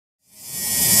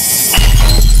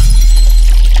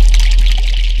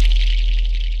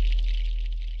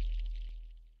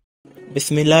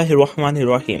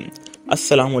Bismillahirrahmanirrahim.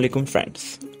 Assalamu alaikum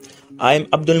friends. I am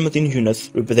Abdul Mateen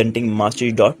Yunus representing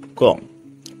MasterJii.com.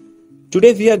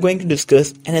 Today we are going to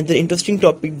discuss another interesting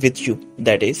topic with you,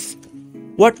 that is,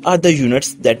 what are the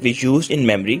units that we use in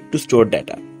memory to store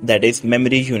data, that is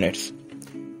memory units.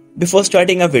 Before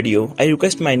starting our video, I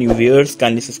request my new viewers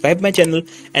kindly subscribe my channel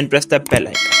and press the bell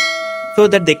icon so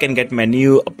that they can get my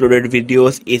new uploaded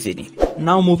videos easily.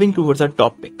 Now moving towards our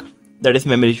topic, that is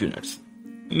memory units.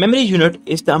 Memory unit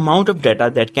is the amount of data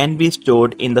that can be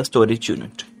stored in the storage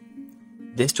unit.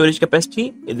 The storage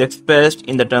capacity is expressed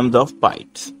in the terms of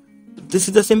bytes. This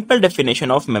is the simple definition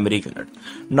of memory unit.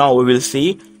 Now we will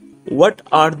see what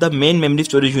are the main memory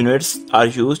storage units are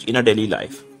used in a daily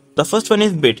life. The first one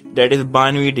is bit, that is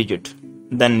binary digit,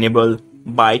 then nibble,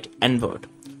 byte and word.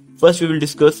 First we will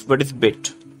discuss what is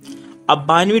bit. A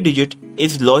binary digit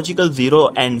is logical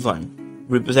 0 and 1.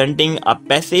 Representing a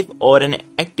passive or an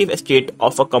active state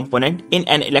of a component in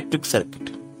an electric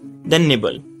circuit. Then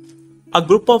nibble. A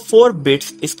group of 4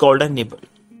 bits is called a nibble.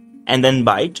 And then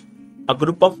byte. A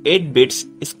group of 8 bits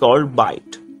is called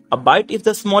byte. A byte is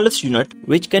the smallest unit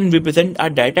which can represent a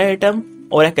data item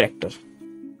or a character.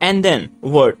 And then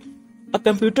word. A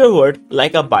computer word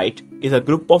like a byte is a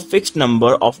group of fixed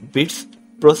number of bits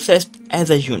processed as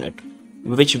a unit,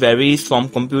 which varies from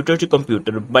computer to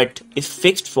computer but is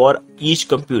fixed for each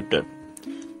computer.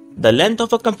 The length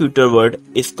of a computer word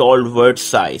is called word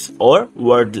size or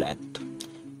word length.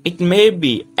 It may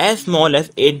be as small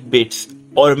as 8 bits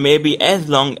or may be as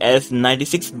long as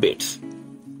 96 bits.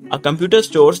 A computer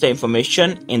stores the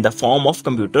information in the form of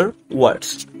computer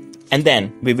words. And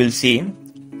then we will see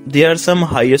there are some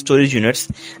higher storage units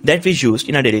that we use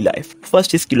in our daily life.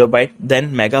 First is kilobyte,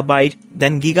 then megabyte,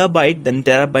 then gigabyte, then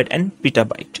terabyte and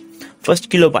petabyte.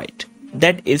 First kilobyte,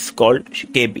 that is called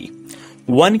KB.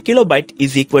 1 kilobyte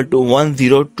is equal to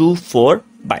 1024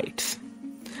 bytes.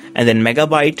 And then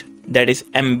megabyte, that is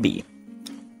MB.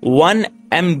 1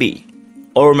 MB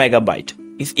or megabyte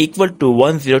is equal to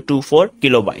 1024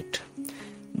 kilobyte.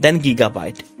 Then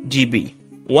gigabyte, GB.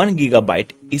 1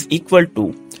 gigabyte is equal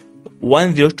to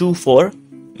 1024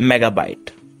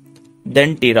 megabyte.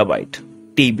 Then terabyte,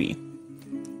 TB.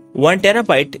 1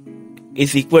 terabyte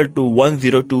is equal to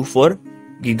 1024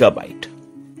 gigabyte.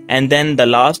 And then the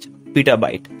last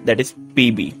petabyte, that is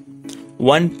PB.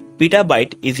 1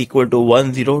 petabyte is equal to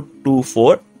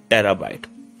 1024 terabyte.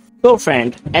 So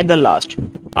friend, at the last,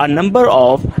 a number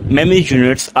of memory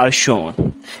units are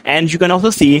shown. And you can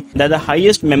also see that the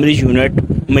highest memory unit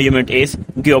measurement is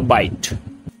gigabyte.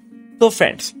 So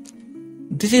friends,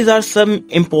 these are some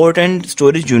important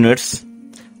storage units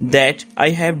that I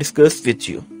have discussed with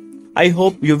you. I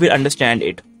hope you will understand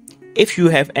it. If you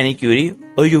have any query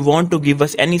or you want to give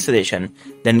us any suggestion,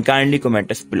 then kindly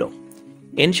comment us below.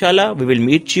 Inshallah, we will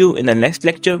meet you in the next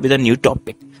lecture with a new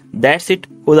topic. That's it.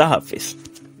 Khuda Hafiz.